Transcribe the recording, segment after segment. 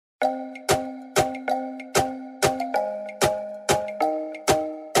What's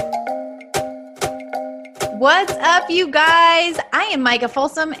up, you guys? I am Micah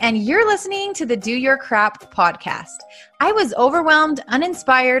Folsom, and you're listening to the Do Your Crap podcast. I was overwhelmed,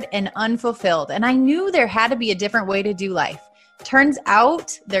 uninspired, and unfulfilled, and I knew there had to be a different way to do life. Turns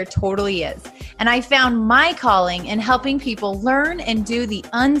out there totally is. And I found my calling in helping people learn and do the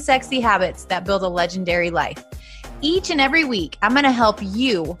unsexy habits that build a legendary life. Each and every week, I'm going to help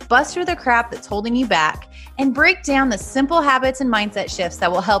you bust through the crap that's holding you back and break down the simple habits and mindset shifts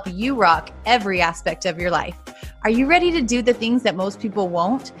that will help you rock every aspect of your life. Are you ready to do the things that most people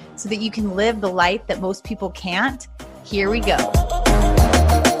won't so that you can live the life that most people can't? Here we go.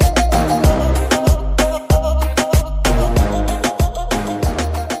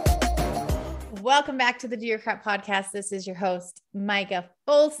 Welcome back to the Do Your Crap podcast. This is your host, Micah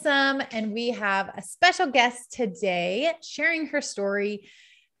Folsom, and we have a special guest today sharing her story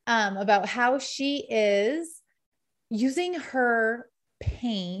about how she is using her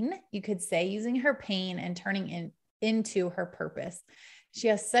pain, you could say, using her pain and turning into her purpose. She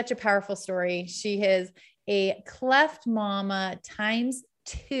has such a powerful story. She is a cleft mama times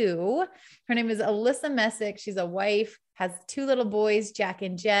 2. Her name is Alyssa Messick. She's a wife, has 2 little boys, Jack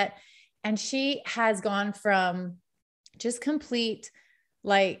and Jet. And she has gone from just complete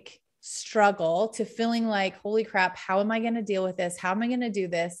struggle to feeling like, holy crap, how am I going to deal with this? How am I going to do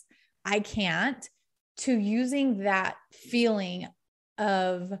this? I can't, to using that feeling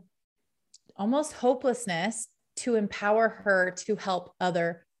of almost hopelessness to empower her to help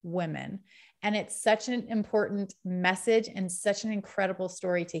other women. And it's such an important message and such an incredible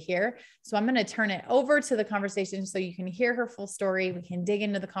story to hear. So I'm going to turn it over to the conversation so you can hear her full story. We can dig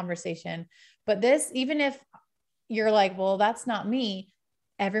into the conversation. But this, even if you're like, well, that's not me,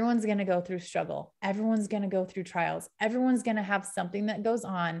 everyone's going to go through struggle. Everyone's going to go through trials. Everyone's going to have something that goes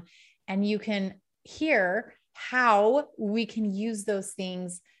on. And you can hear how we can use those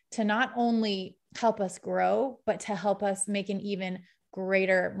things to not only help us grow, but to help us make an even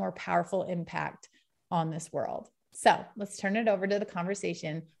greater, more powerful impact on this world. So let's turn it over to the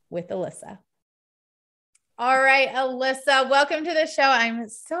conversation with Alyssa. All right, Alyssa, welcome to the show. I'm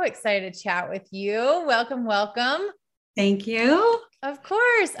so excited to chat with you. Welcome, welcome. Thank you. Of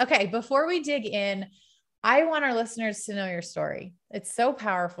course. Okay, before we dig in, I want our listeners to know your story. It's so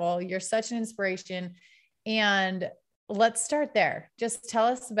powerful. You're such an inspiration. And let's start there. Just tell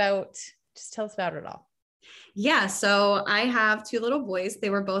us about it all. Yeah. So I have 2 little boys.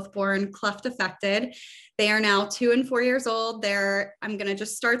 They were both born cleft affected. They are now 2 and 4 years old. I'm going to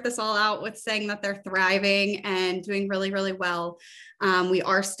just start this all out with saying that they're thriving and doing really, really well. We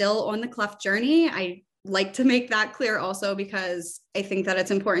are still on the cleft journey. I like to make that clear also, because I think that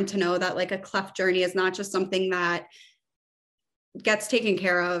it's important to know that a cleft journey is not just something that gets taken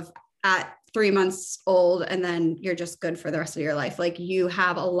care of at 3 months old and then you're just good for the rest of your life. You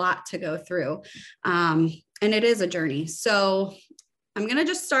have a lot to go through. And it is a journey. So I'm going to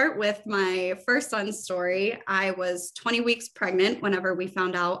just start with my first son's story. I was 20 weeks pregnant whenever we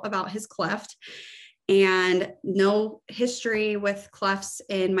found out about his cleft, and no history with clefts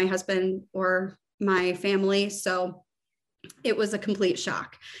in my husband or my family. So it was a complete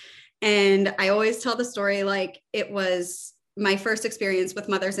shock. And I always tell the story it was my first experience with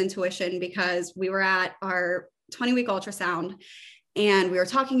mother's intuition, because we were at our 20-week ultrasound and we were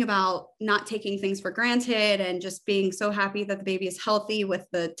talking about not taking things for granted and just being so happy that the baby is healthy with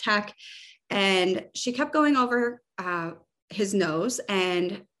the tech. And she kept going over his nose.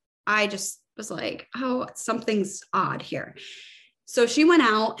 And I just was like, oh, something's odd here. So she went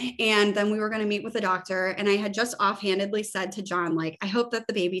out, and then we were going to meet with the doctor. And I had just offhandedly said to John, I hope that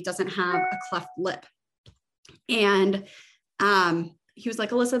the baby doesn't have a cleft lip. And he was like,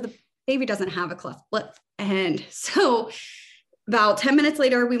 Alyssa, the baby doesn't have a cleft lip. And so about 10 minutes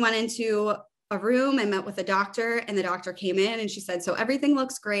later, we went into a room and met with the doctor, and the doctor came in and she said, so everything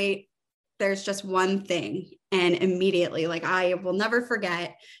looks great. There's just one thing. And immediately, I will never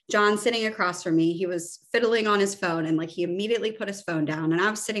forget John sitting across from me. He was fiddling on his phone, and he immediately put his phone down, and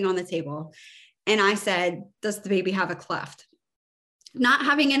I was sitting on the table, and I said, does the baby have a cleft? Not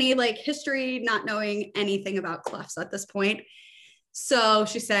having any history, not knowing anything about clefts at this point. So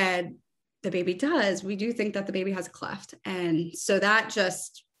she said, the baby does. We do think that the baby has a cleft. And so that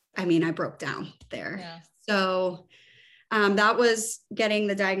just, I broke down there. Yeah. So that was getting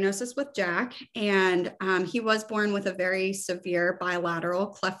the diagnosis with Jack. And he was born with a very severe bilateral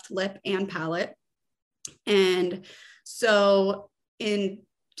cleft lip and palate. And so in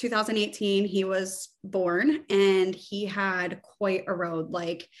 2018, he was born, and he had quite a road.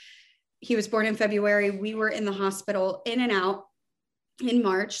 He was born in February. We were in the hospital in and out in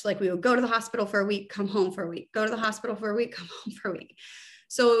March, like we would go to the hospital for a week, come home for a week, go to the hospital for a week, come home for a week.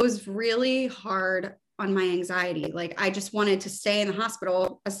 So it was really hard on my anxiety. Like I just wanted to stay in the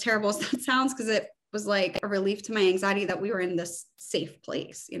hospital, as terrible as that sounds, because it was like a relief to my anxiety that we were in this safe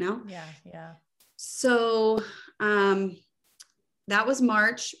place, you know? Yeah. Yeah. So that was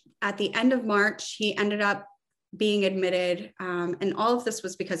March. At the end of March, he ended up being admitted. And all of this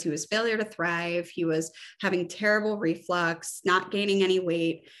was because he was failure to thrive. He was having terrible reflux, not gaining any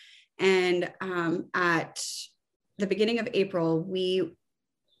weight. And at the beginning of April, we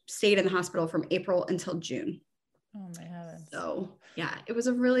stayed in the hospital from April until June. Oh my heavens. So yeah, it was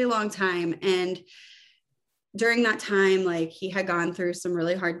a really long time. And during that time, like he had gone through some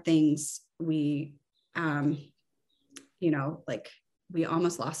really hard things. We, like we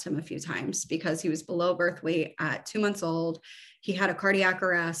almost lost him a few times because he was below birth weight at 2 months old. He had a cardiac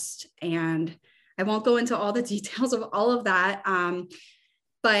arrest, and I won't go into all the details of all of that.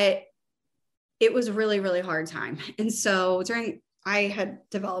 But it was a really, really hard time. And so I had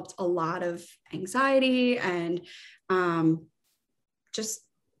developed a lot of anxiety and just,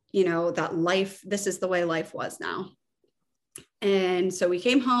 that life, this is the way life was now. And so we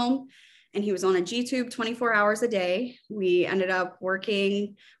came home and he was on a G-tube 24 hours a day. We ended up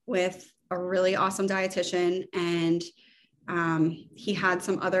working with a really awesome dietitian, and he had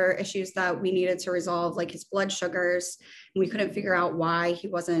some other issues that we needed to resolve, like his blood sugars. And we couldn't figure out why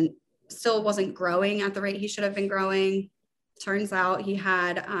he still wasn't growing at the rate he should have been growing. Turns out he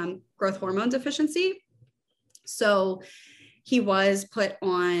had growth hormone deficiency. So he was put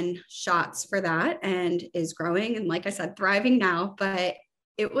on shots for that and is growing. And like I said, thriving now, but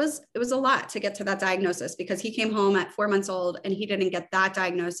it was a lot to get to that diagnosis, because he came home at 4 months old and he didn't get that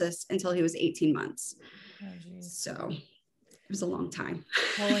diagnosis until he was 18 months. Oh, so it was a long time.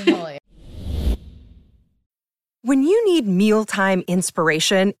 Holy moly. When you need mealtime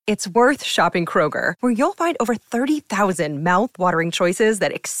inspiration, it's worth shopping Kroger, where you'll find over 30,000 mouth-watering choices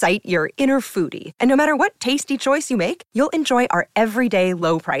that excite your inner foodie. And no matter what tasty choice you make, you'll enjoy our everyday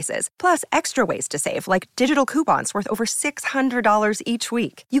low prices, plus extra ways to save, like digital coupons worth over $600 each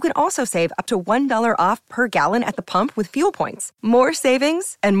week. You can also save up to $1 off per gallon at the pump with fuel points. More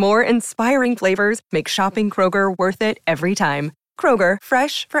savings and more inspiring flavors make shopping Kroger worth it every time. Kroger,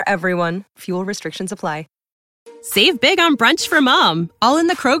 fresh for everyone. Fuel restrictions apply. Save big on brunch for mom, all in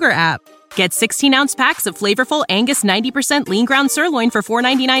the Kroger app. Get 16-ounce packs of flavorful Angus 90% lean ground sirloin for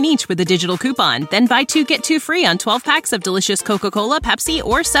 $4.99 each with a digital coupon. Then buy 2, get 2 free on 12 packs of delicious Coca-Cola, Pepsi,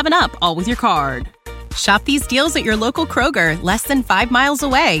 or 7-Up, all with your card. Shop these deals at your local Kroger, less than 5 miles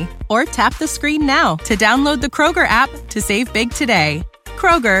away. Or tap the screen now to download the Kroger app to save big today.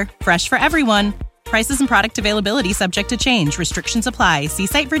 Kroger, fresh for everyone. Prices and product availability subject to change. Restrictions apply. See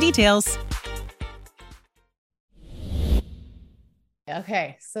site for details.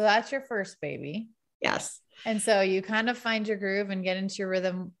 Okay. So that's your first baby. Yes. And so you kind of find your groove and get into your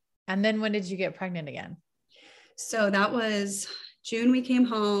rhythm. And then when did you get pregnant again? So that was June. We came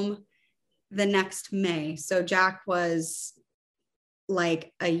home the next May. So Jack was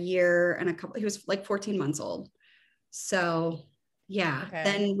like a year and he was like 14 months old. So yeah. Okay.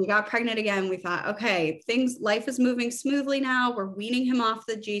 Then we got pregnant again. We thought, okay, life is moving smoothly now. We're weaning him off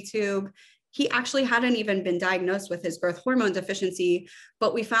the G-tube. He actually hadn't even been diagnosed with his growth hormone deficiency,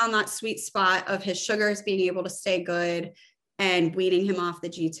 but we found that sweet spot of his sugars being able to stay good and weaning him off the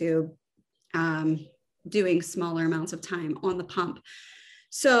G-tube, doing smaller amounts of time on the pump.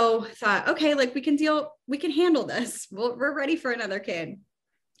 So thought, okay, like we can handle this. We're ready for another kid.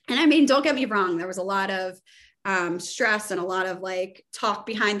 And I mean, don't get me wrong. There was a lot of stress and a lot of like talk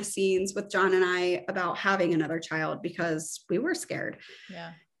behind the scenes with John and I about having another child, because we were scared.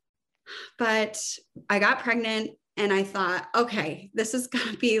 Yeah. But I got pregnant and I thought, okay, this is going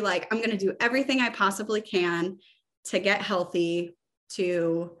to be like, I'm going to do everything I possibly can to get healthy,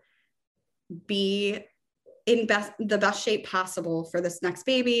 to be in the best shape possible for this next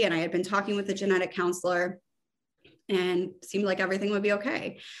baby. And I had been talking with a genetic counselor and seemed like everything would be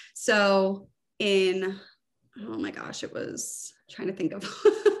okay. So oh my gosh, it was trying to think of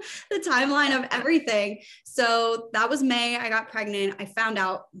the timeline of everything. So that was May. I got pregnant. I found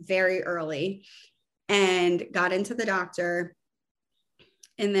out very early and got into the doctor.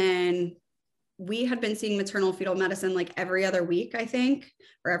 And then we had been seeing maternal fetal medicine like every other week, I think,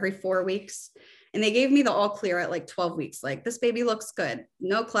 or every 4 weeks. And they gave me the all clear at like 12 weeks. Like, this baby looks good.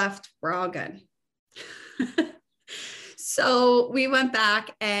 No cleft. We're all good. So we went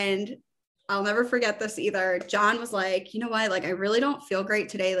back, and I'll never forget this either. John was like, you know what? Like, I really don't feel great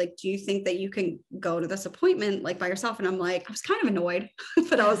today. Like, do you think that you can go to this appointment like by yourself? And I'm like, I was kind of annoyed,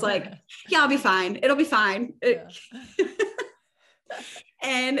 but I was like, yeah, I'll be fine. It'll be fine. Yeah.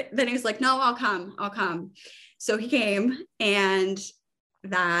 And then he was like, no, I'll come. So he came, and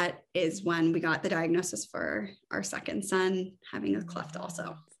that is when we got the diagnosis for our second son having a cleft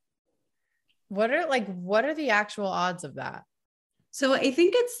also. What are the actual odds of that? So I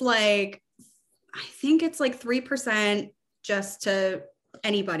think it's like 3% just to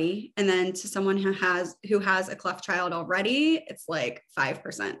anybody. And then to someone who has a cleft child already, it's like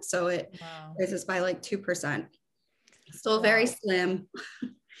 5%. So it raises by like 2%. Still very slim.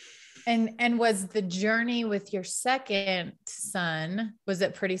 And was the journey with your second son, was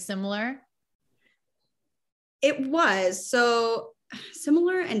it pretty similar? It was. So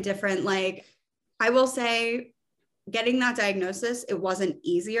similar and different. Like, I will say, getting that diagnosis, it wasn't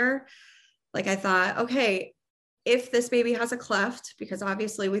easier. Like, I thought, okay, if this baby has a cleft, because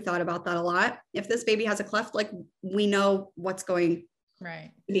obviously we thought about that a lot. If this baby has a cleft, like, we know what's going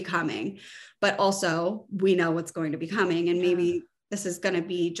to be coming, but also we know what's going to be coming. And maybe this is going to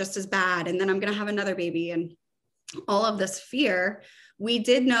be just as bad. And then I'm going to have another baby, and all of this fear. We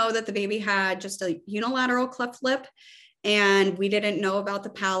did know that the baby had just a unilateral cleft lip, and we didn't know about the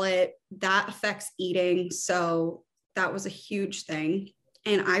palate that affects eating. So that was a huge thing.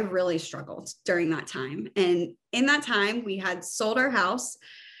 And I really struggled during that time. And in that time, we had sold our house.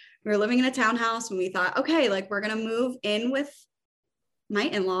 We were living in a townhouse, and we thought, okay, like, we're going to move in with my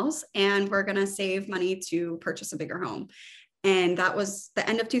in-laws, and we're going to save money to purchase a bigger home. And that was the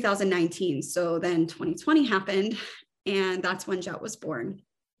end of 2019. So then 2020 happened, and that's when Jet was born.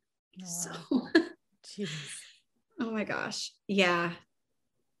 Oh, so, oh my gosh. Yeah.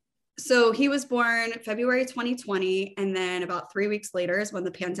 So he was born February 2020. And then about 3 weeks later is when the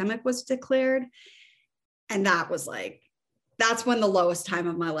pandemic was declared. And that's when the lowest time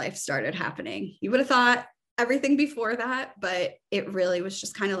of my life started happening. You would have thought everything before that, but it really was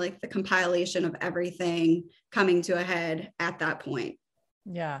just kind of like the compilation of everything coming to a head at that point.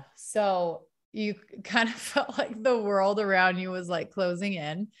 Yeah. So you kind of felt like the world around you was like closing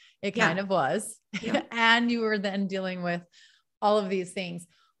in. It kind of was. Yeah. And you were then dealing with all of these things.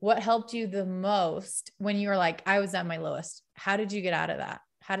 What helped you the most when you were like, I was at my lowest? How did you get out of that?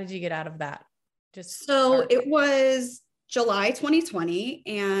 How did you get out of that? It was July 2020,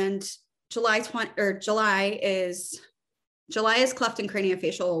 and July is Cleft and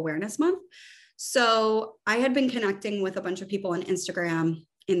Craniofacial Awareness Month. So I had been connecting with a bunch of people on Instagram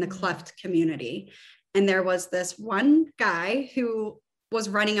in the cleft community. And there was this one guy who was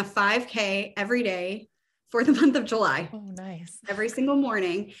running a 5K every day for the month of July. Oh, nice. Every single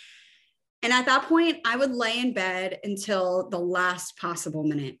morning. And at that point, I would lay in bed until the last possible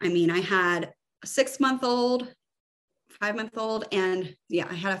minute. I mean, I had a 6-month-old, 5-month-old, and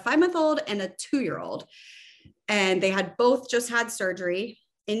I had a 5-month-old and a 2-year-old. And they had both just had surgery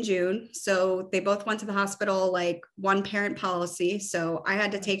in June. So they both went to the hospital, like one parent policy. So I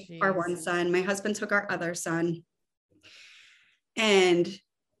had to take our one son. My husband took our other son. And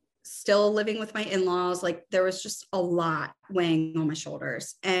still living with my in-laws, like, there was just a lot weighing on my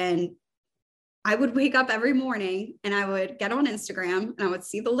shoulders. And I would wake up every morning and I would get on Instagram and I would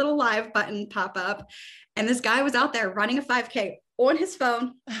see the little live button pop up. And this guy was out there running a 5K on his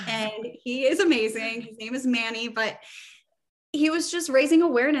phone, and he is amazing. His name is Manny, but he was just raising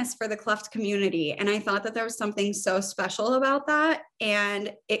awareness for the cleft community. And I thought that there was something so special about that.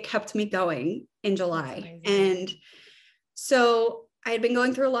 And it kept me going in July. And so I had been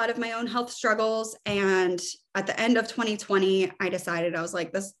going through a lot of my own health struggles. And at the end of 2020, I decided, I was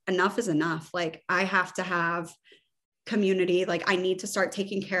like, enough is enough. Like, I have to have community. Like, I need to start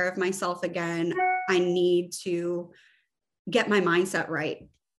taking care of myself again. I need to get my mindset right.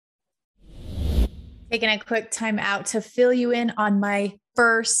 Taking a quick time out to fill you in on my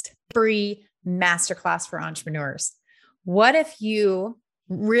first free masterclass for entrepreneurs. What if you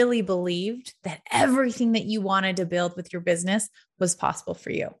really believed that everything that you wanted to build with your business was possible for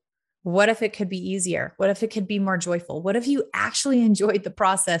you? What if it could be easier? What if it could be more joyful? What if you actually enjoyed the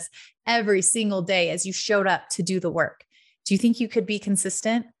process every single day as you showed up to do the work? Do you think you could be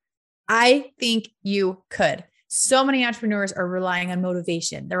consistent? I think you could. So many entrepreneurs are relying on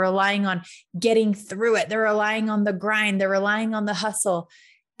motivation. They're relying on getting through it. They're relying on the grind. They're relying on the hustle.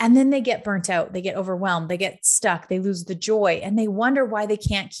 And then they get burnt out. They get overwhelmed. They get stuck. They lose the joy, and they wonder why they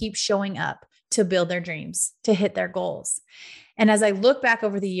can't keep showing up to build their dreams, to hit their goals. And as I look back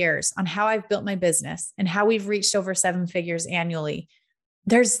over the years on how I've built my business and how we've reached over 7 figures annually,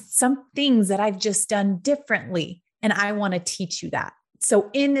 there's some things that I've just done differently. And I want to teach you that.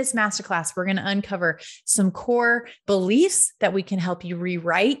 So in this masterclass, we're going to uncover some core beliefs that we can help you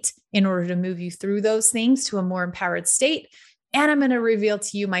rewrite in order to move you through those things to a more empowered state. And I'm going to reveal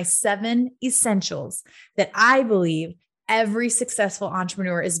to you my 7 essentials that I believe every successful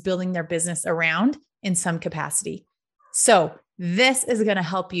entrepreneur is building their business around in some capacity. So this is going to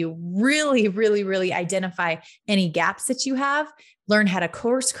help you really, really, really identify any gaps that you have, learn how to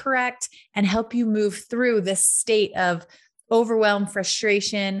course correct, and help you move through this state of overwhelm,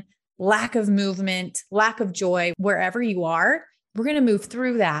 frustration, lack of movement, lack of joy, wherever you are. We're going to move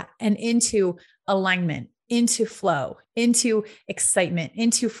through that and into alignment, into flow, into excitement,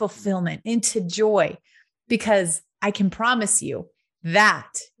 into fulfillment, into joy, because I can promise you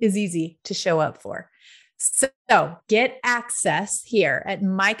that is easy to show up for. So get access here at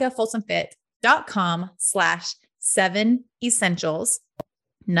micahfolsomfit.com/7essentials,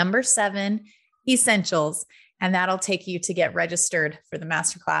 number 7 essentials. And that'll take you to get registered for the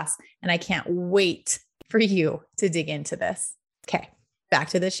masterclass. And I can't wait for you to dig into this. Okay, back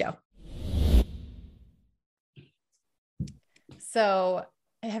to the show. So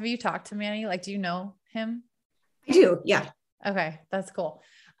have you talked to Manny? Like, do you know him? I do. Yeah. Okay. That's cool.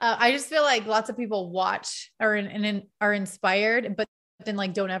 I just feel like lots of people watch or are inspired, but then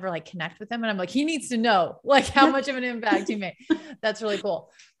like, don't ever like connect with him. And I'm like, he needs to know like how much of an impact he made. That's really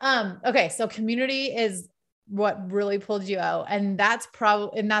cool. Okay. So community is what really pulled you out. And that's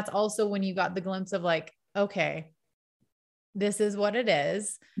also when you got the glimpse of like, okay, this is what it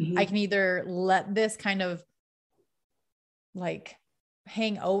is. Mm-hmm. I can either let this kind of like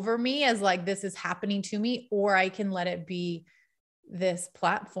hang over me as like, this is happening to me, or I can let it be this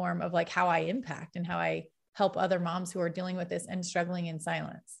platform of like how I impact and how I help other moms who are dealing with this and struggling in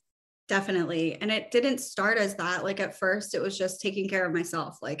silence. Definitely. And it didn't start as that. Like at first it was just taking care of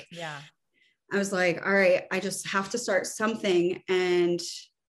myself. Like, yeah, I was like, all right, I just have to start something. And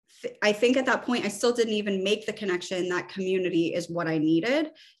I think at that point, I still didn't even make the connection that community is what I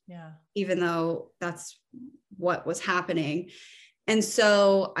needed. Yeah. Even though that's what was happening. And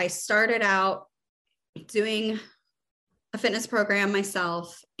so I started out doing a fitness program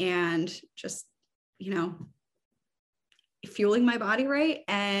myself and just, fueling my body right.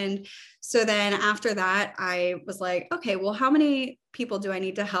 And so then after that, I was like, okay, well, how many people do I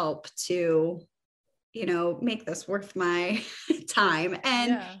need to help to, make this worth my time?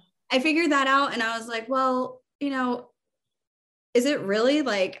 And I figured that out. And I was like, well, is it really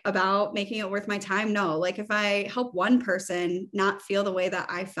like about making it worth my time? No, like if I help one person not feel the way that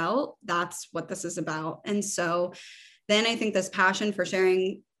I felt, that's what this is about. And so then I think this passion for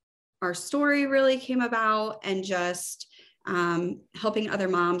sharing our story really came about, and just helping other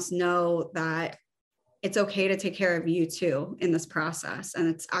moms know that it's okay to take care of you too in this process. And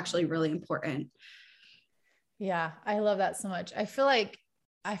it's actually really important. Yeah. I love that so much. I feel like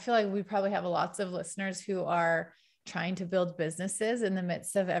we probably have lots of listeners who are trying to build businesses in the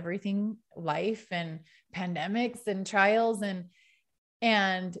midst of everything, life and pandemics and trials.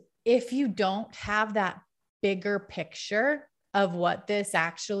 And if you don't have that bigger picture of what this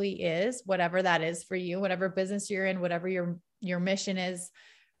actually is, whatever that is for you, whatever business you're in, whatever your mission is,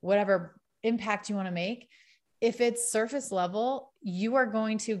 whatever impact you want to make, if it's surface level, you are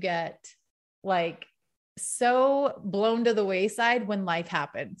going to get like so blown to the wayside when life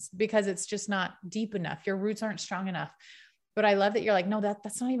happens, because it's just not deep enough. Your roots aren't strong enough. But I love that you're like, no,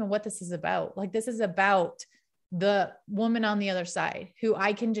 that's not even what this is about. Like, this is about the woman on the other side who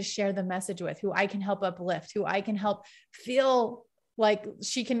I can just share the message with, who I can help uplift, who I can help feel like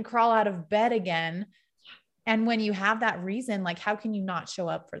she can crawl out of bed again. And when you have that reason, like, how can you not show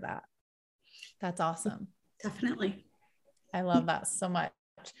up for that? That's awesome. Definitely. I love that so much.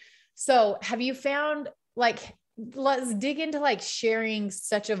 So have you found, like, let's dig into like sharing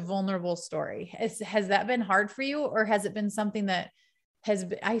such a vulnerable story. Has that been hard for you, or has it been something that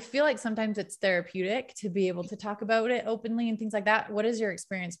I feel like sometimes it's therapeutic to be able to talk about it openly and things like that. What has your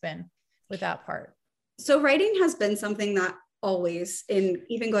experience been with that part? So writing has been something that always,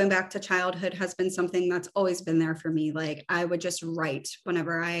 even going back to childhood, has been something that's always been there for me. Like, I would just write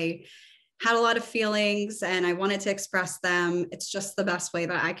whenever I had a lot of feelings and I wanted to express them. It's just the best way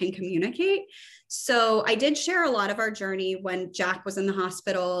that I can communicate. So I did share a lot of our journey when Jack was in the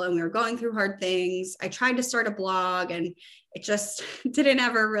hospital and we were going through hard things. I tried to start a blog and it just didn't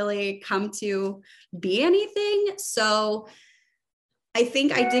ever really come to be anything. So I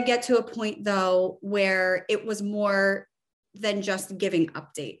think I did get to a point though, where it was more than just giving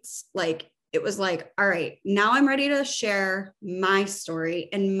updates. Like, it was like, all right, now I'm ready to share my story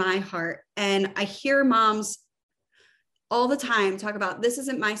and my heart. And I hear moms all the time talk about, this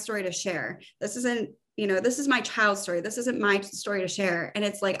isn't my story to share. This isn't, this is my child's story. This isn't my story to share. And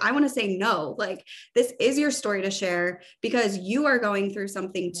it's like, I want to say, no, like, this is your story to share because you are going through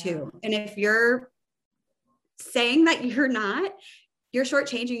something too. And if you're saying that you're not, you're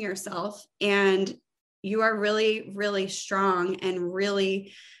shortchanging yourself. And you are really, really strong and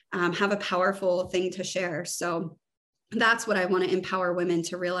really have a powerful thing to share. So that's what I want to empower women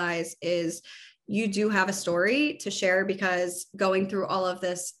to realize is you do have a story to share, because going through all of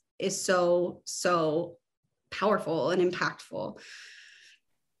this is so, so powerful and impactful.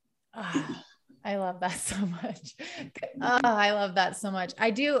 I love that so much. I love that so much.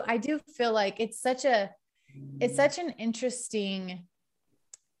 I do feel like it's such an interesting,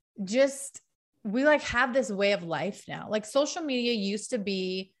 we like have this way of life now. Like social media used to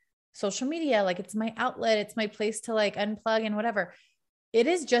be social media. Like it's my outlet. It's my place to like unplug and whatever. It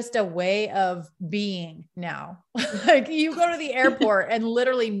is just a way of being now. Like you go to the airport and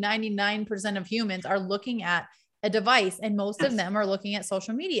literally 99% of humans are looking at a device, and most of them are looking at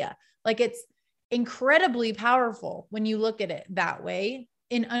social media. Like it's incredibly powerful when you look at it that way,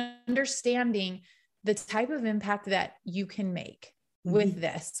 in understanding the type of impact that you can make with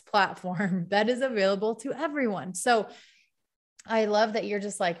this platform that is available to everyone. So I love that you're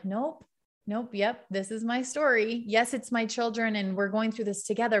just like, nope. Yep. This is my story. Yes, it's my children and we're going through this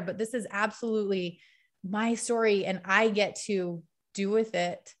together, but this is absolutely my story and I get to do with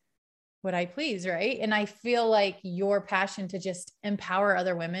it what I please. Right. And I feel like your passion to just empower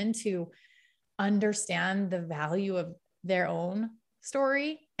other women to understand the value of their own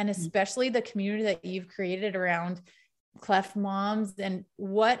story, and especially the community that you've created around Cleft Moms, and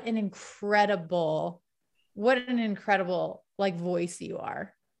what an incredible like voice you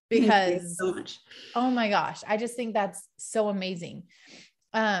are, because thank you so much. Oh my gosh, I just think that's so amazing.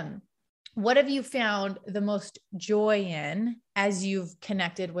 What have you found the most joy in as you've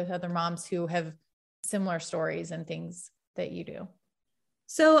connected with other moms who have similar stories and things that you do?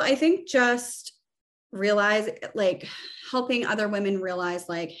 So I think just realize, like, helping other women realize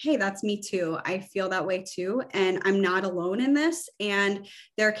like, hey, that's me too. I feel that way too. And I'm not alone in this. And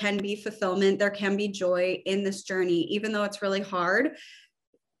there can be fulfillment. There can be joy in this journey, even though it's really hard.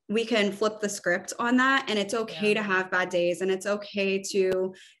 We can flip the script on that, and it's okay to have bad days, and it's okay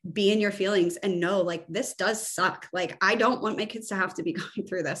to be in your feelings and know like, this does suck. Like, I don't want my kids to have to be going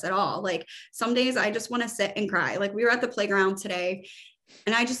through this at all. Like some days I just want to sit and cry. Like we were at the playground today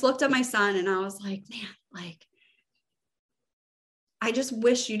and I just looked at my son and I was like, man, like, I just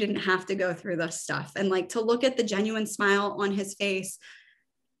wish you didn't have to go through this stuff. And like, to look at the genuine smile on his face,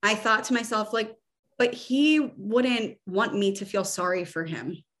 I thought to myself, like, but he wouldn't want me to feel sorry for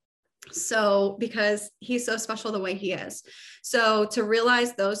him. So, because he's so special the way he is. So to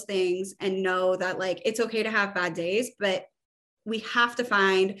realize those things and know that like, it's okay to have bad days, but we have to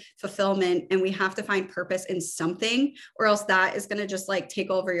find fulfillment and we have to find purpose in something, or else that is going to just like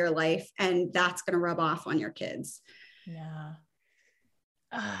take over your life, and that's going to rub off on your kids. Yeah.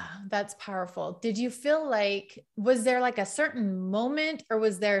 That's powerful. Did you feel like, was there like a certain moment, or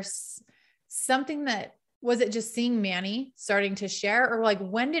was there something that, was it just seeing Manny starting to share, or like,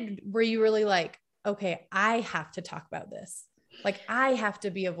 were you really like, okay, I have to talk about this. Like I have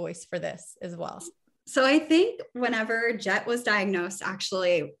to be a voice for this as well. So I think whenever Jet was diagnosed,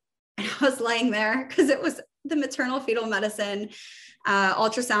 actually, I was laying there because it was the maternal fetal medicine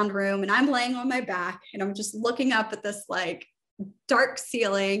ultrasound room, and I'm laying on my back and I'm just looking up at this like dark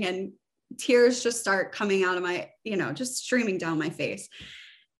ceiling, and tears just start coming out of my, just streaming down my face.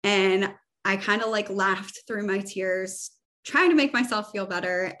 And I kind of like laughed through my tears, trying to make myself feel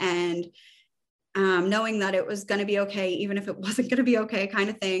better, and knowing that it was going to be okay, even if it wasn't going to be okay, kind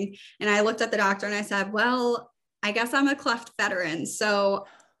of thing. And I looked at the doctor and I said, well, I guess I'm a cleft veteran. So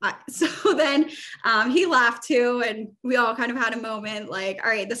then he laughed too. And we all kind of had a moment like, all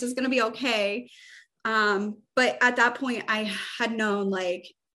right, this is going to be okay. But at that point I had known like,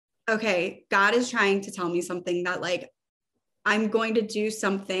 okay, God is trying to tell me something, that like, I'm going to do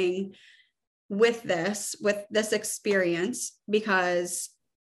something with this experience, because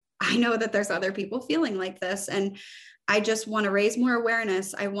I know that there's other people feeling like this, and I just want to raise more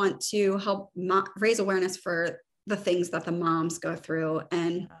awareness. I want to help raise awareness for the things that the moms go through.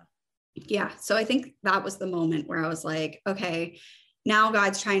 And yeah, so I think that was the moment where I was like, okay, now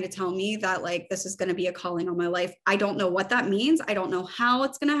God's trying to tell me that like, this is going to be a calling on my life. I don't know what that means. I don't know how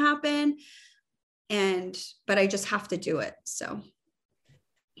it's going to happen. But I just have to do it. So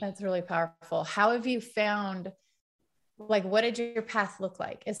that's really powerful. How have you found, like, what did your path look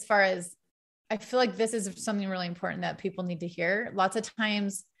like? As far as, I feel like this is something really important that people need to hear. Lots of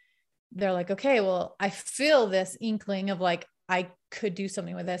times they're like, okay, well, I feel this inkling of like, I could do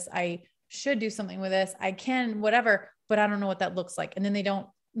something with this. I should do something with this. I can, whatever, but I don't know what that looks like. And then they don't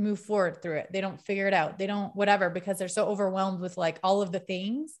move forward through it. They don't figure it out. They don't, whatever, because they're so overwhelmed with like all of the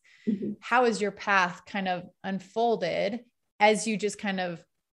things. Mm-hmm. How is your path kind of unfolded as you just kind of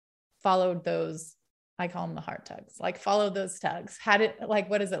followed those I call them the heart tugs. Like follow those tugs.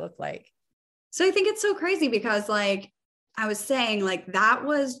 What does it look like? So I think it's so crazy because like I was saying, like that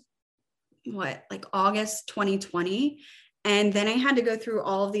was like August 2020. And then I had to go through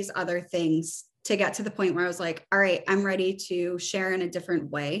all of these other things to get to the point where I was like, all right, I'm ready to share in a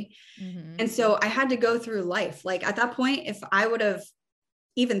different way. Mm-hmm. And so I had to go through life. Like at that point, if I would have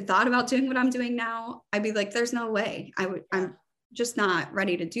even thought about doing what I'm doing now, I'd be like, there's no way I'm just not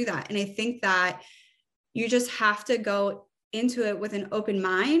ready to do that. And I think that you just have to go into it with an open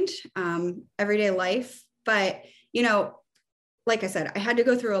mind, everyday life. But, you know, like I said, I had to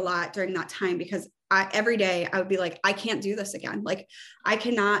go through a lot during that time because every day I would be like, I can't do this again. Like I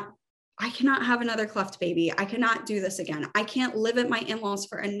cannot have another cleft baby. I cannot do this again. I can't live at my in-laws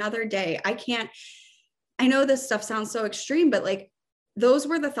for another day. I know this stuff sounds so extreme, but like those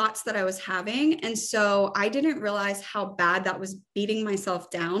were the thoughts that I was having. And so I didn't realize how bad that was beating myself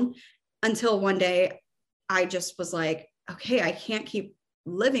down until one day I just was like, okay, I can't keep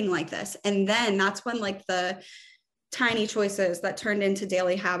living like this. And then that's when like the tiny choices that turned into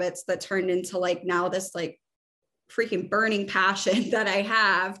daily habits that turned into like now this like freaking burning passion that I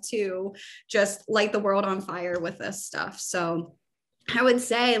have to just light the world on fire with this stuff. So I would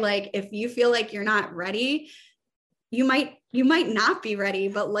say like, if you feel like you're not ready, you might not be ready,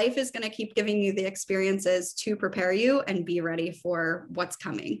 but life is going to keep giving you the experiences to prepare you and be ready for what's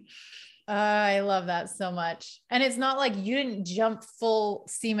coming. I love that so much. And it's not like you didn't jump full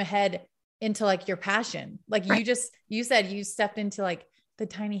steam ahead into like your passion. Like right. you said you stepped into like the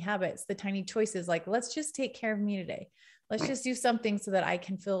tiny habits, the tiny choices, like, let's just take care of me today. Let's just do something so that I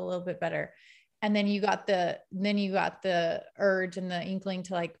can feel a little bit better. And then you got the urge and the inkling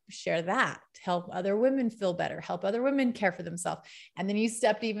to like share that, to help other women feel better, help other women care for themselves. And then you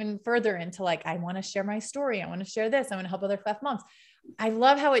stepped even further into like, I want to share my story. I want to share this. I want to help other cleft moms. I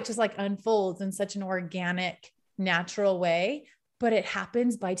love how it just like unfolds in such an organic, natural way, but it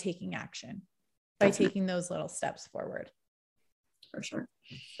happens by taking action, by taking those little steps forward. For sure.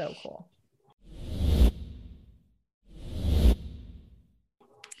 So cool.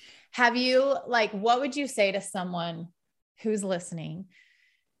 Have you like, what would you say to someone who's listening,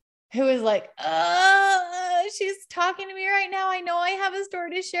 who is like, she's talking to me right now. I know I have a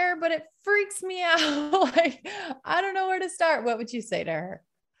story to share, but it freaks me out. Like, I don't know where to start. What would you say to her?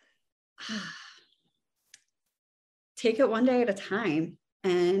 Take it one day at a time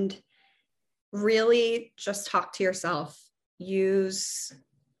and really just talk to yourself. Use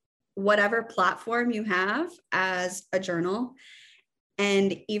whatever platform you have as a journal.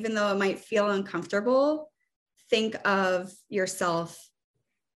 And even though it might feel uncomfortable, think of yourself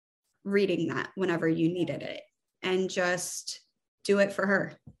reading that whenever you needed it and just do it for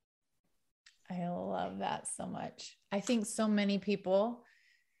her. I love that so much. I think so many people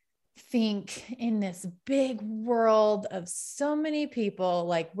think in this big world of so many people,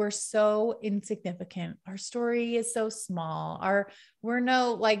 like we're so insignificant. Our story is so small.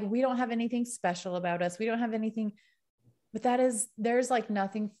 We don't have anything special about us. We don't have anything, but there's like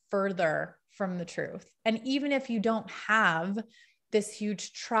nothing further from the truth. And even if you don't have this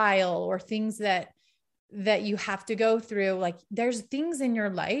huge trial or things that you have to go through, like there's things in your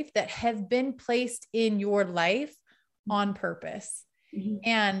life that have been placed in your life on purpose. Mm-hmm.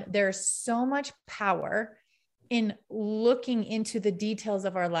 And there's so much power in looking into the details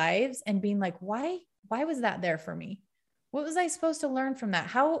of our lives and being like, why was that there for me? What was I supposed to learn from that?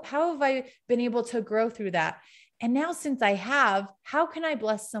 How have I been able to grow through that? And now since I have, how can I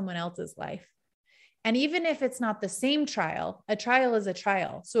bless someone else's life? And even if it's not the same trial, a trial is a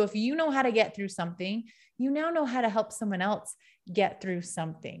trial. So if you know how to get through something, you now know how to help someone else get through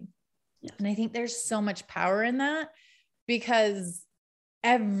something. Yes. And I think there's so much power in that because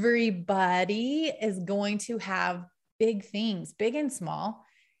everybody is going to have big things, big and small,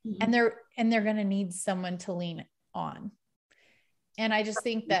 mm-hmm. and they're going to need someone to lean on. And I just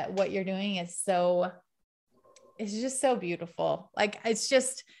think that what you're doing is just so beautiful. Like,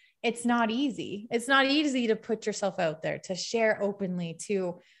 it's not easy. It's not easy to put yourself out there, to share openly,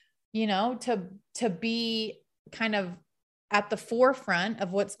 to be kind of at the forefront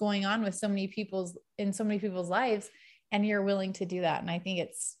of what's going on with so many people's lives. And you're willing to do that. And I think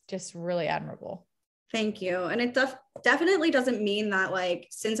it's just really admirable. Thank you. And it definitely doesn't mean that like,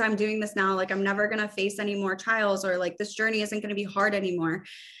 since I'm doing this now, like I'm never going to face any more trials or like this journey isn't going to be hard anymore.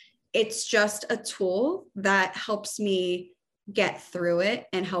 It's just a tool that helps me get through it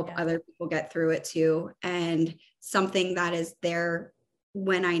and help other people get through it too. And something that is there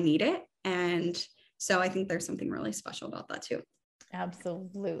when I need it. And so I think there's something really special about that too.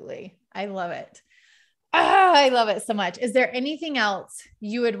 Absolutely. I love it. I love it so much. Is there anything else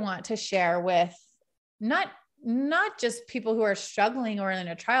you would want to share with not just people who are struggling or in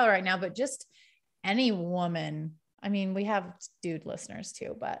a trial right now, but just any woman. I mean, we have dude listeners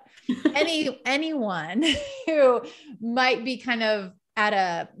too, but anyone who might be kind of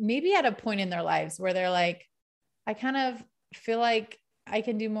maybe at a point in their lives where they're like, I kind of feel like I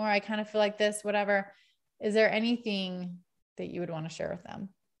can do more. I kind of feel like this, whatever. Is there anything that you would want to share with them?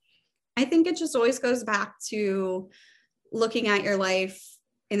 I think it just always goes back to looking at your life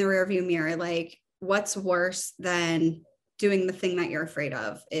in the rearview mirror. Like, what's worse than doing the thing that you're afraid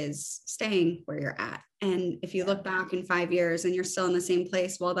of is staying where you're at. And if you look back in 5 years and you're still in the same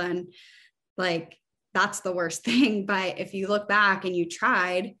place, well, then like, that's the worst thing. But if you look back and you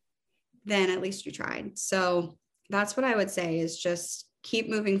tried, then at least you tried. So that's what I would say, is just keep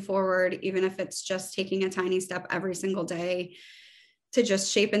moving forward, even if it's just taking a tiny step every single day to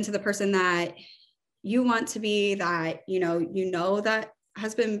just shape into the person that you want to be, that, you know, that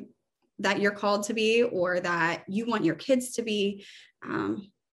husband that you're called to be, or that you want your kids to be.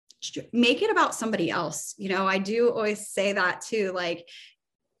 Make it about somebody else. You know, I do always say that too. Like,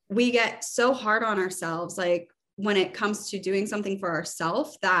 we get so hard on ourselves, like when it comes to doing something for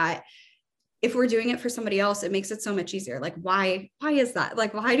ourselves, that if we're doing it for somebody else, it makes it so much easier. Like, why is that?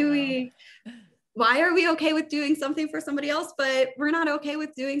 Like, why are we okay with doing something for somebody else, but we're not okay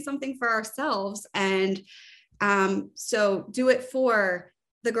with doing something for ourselves? And so do it for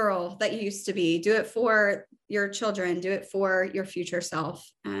the girl that you used to be, do it for your children, do it for your future self.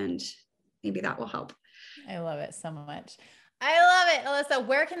 And maybe that will help. I love it so much. I love it. Alyssa,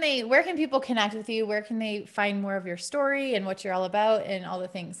 where can people connect with you? Where can they find more of your story and what you're all about and all the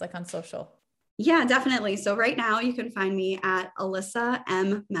things, like on social? Yeah, definitely. So right now you can find me at Alyssa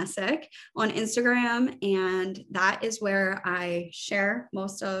M. Messick on Instagram. And that is where I share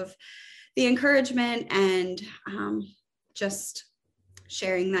most of the encouragement and just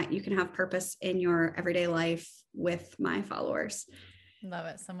sharing that you can have purpose in your everyday life with my followers. Love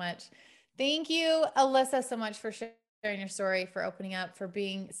it so much. Thank you, Alyssa, so much for sharing your story, for opening up, for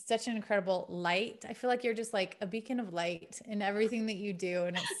being such an incredible light. I feel like you're just like a beacon of light in everything that you do.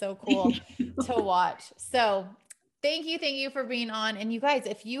 And it's so cool to watch. So thank you for being on. And you guys,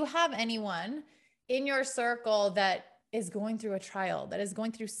 if you have anyone in your circle that is going through a trial, that is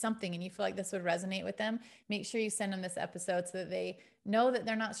going through something, and you feel like this would resonate with them, make sure you send them this episode so that they know that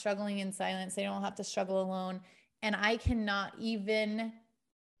they're not struggling in silence. They don't have to struggle alone. And I cannot even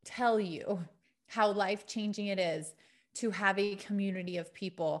tell you how life-changing it is to have a community of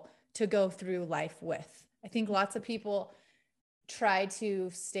people to go through life with. I think lots of people try to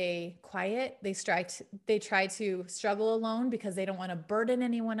stay quiet. They try to struggle alone because they don't want to burden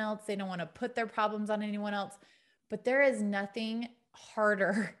anyone else. They don't want to put their problems on anyone else. But there is nothing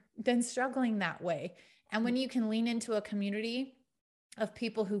harder than struggling that way. And when you can lean into a community of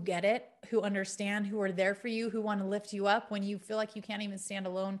people who get it, who understand, who are there for you, who want to lift you up when you feel like you can't even stand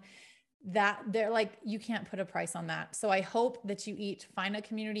alone, that they're like, you can't put a price on that. So I hope that you each find a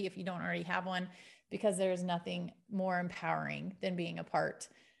community if you don't already have one, because there's nothing more empowering than being a part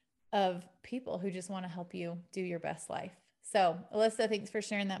of people who just want to help you do your best life. So Alyssa, thanks for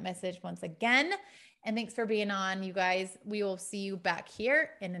sharing that message once again. And thanks for being on, you guys. We will see you back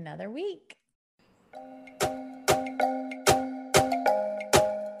here in another week.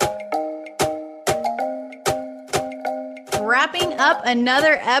 Wrapping up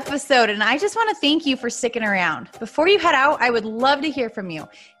another episode, and I just want to thank you for sticking around. Before you head out, I would love to hear from you.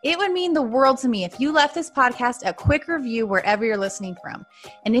 It would mean the world to me if you left this podcast a quick review wherever you're listening from.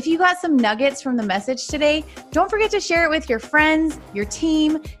 And if you got some nuggets from the message today, don't forget to share it with your friends, your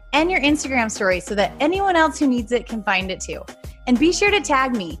team, and your Instagram story so that anyone else who needs it can find it too. And be sure to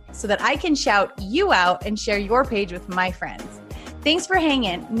tag me so that I can shout you out and share your page with my friends. Thanks for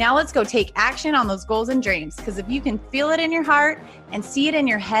hanging. Now let's go take action on those goals and dreams, because if you can feel it in your heart and see it in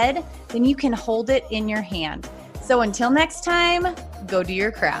your head, then you can hold it in your hand. So until next time, go do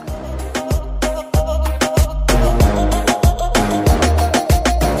your crap.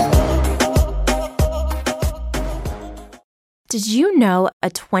 Did you know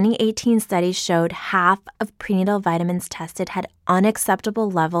a 2018 study showed half of prenatal vitamins tested had unacceptable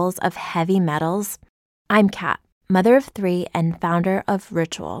levels of heavy metals? I'm Kat, mother of 3 and founder of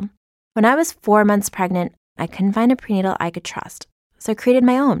Ritual. When I was 4 months pregnant, I couldn't find a prenatal I could trust, so I created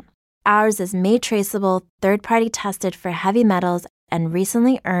my own. Ours is made traceable, third-party tested for heavy metals, and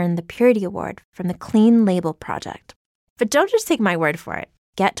recently earned the Purity Award from the Clean Label Project. But don't just take my word for it.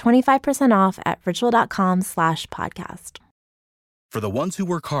 Get 25% off at ritual.com/podcast. For the ones who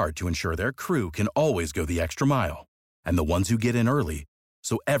work hard to ensure their crew can always go the extra mile, and the ones who get in early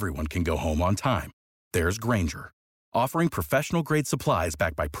so everyone can go home on time, there's Grainger, offering professional-grade supplies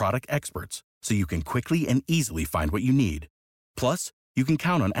backed by product experts so you can quickly and easily find what you need. Plus, you can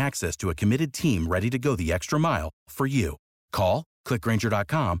count on access to a committed team ready to go the extra mile for you. Call, click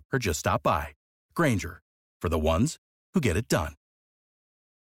Grainger.com, or just stop by. Grainger, for the ones who get it done.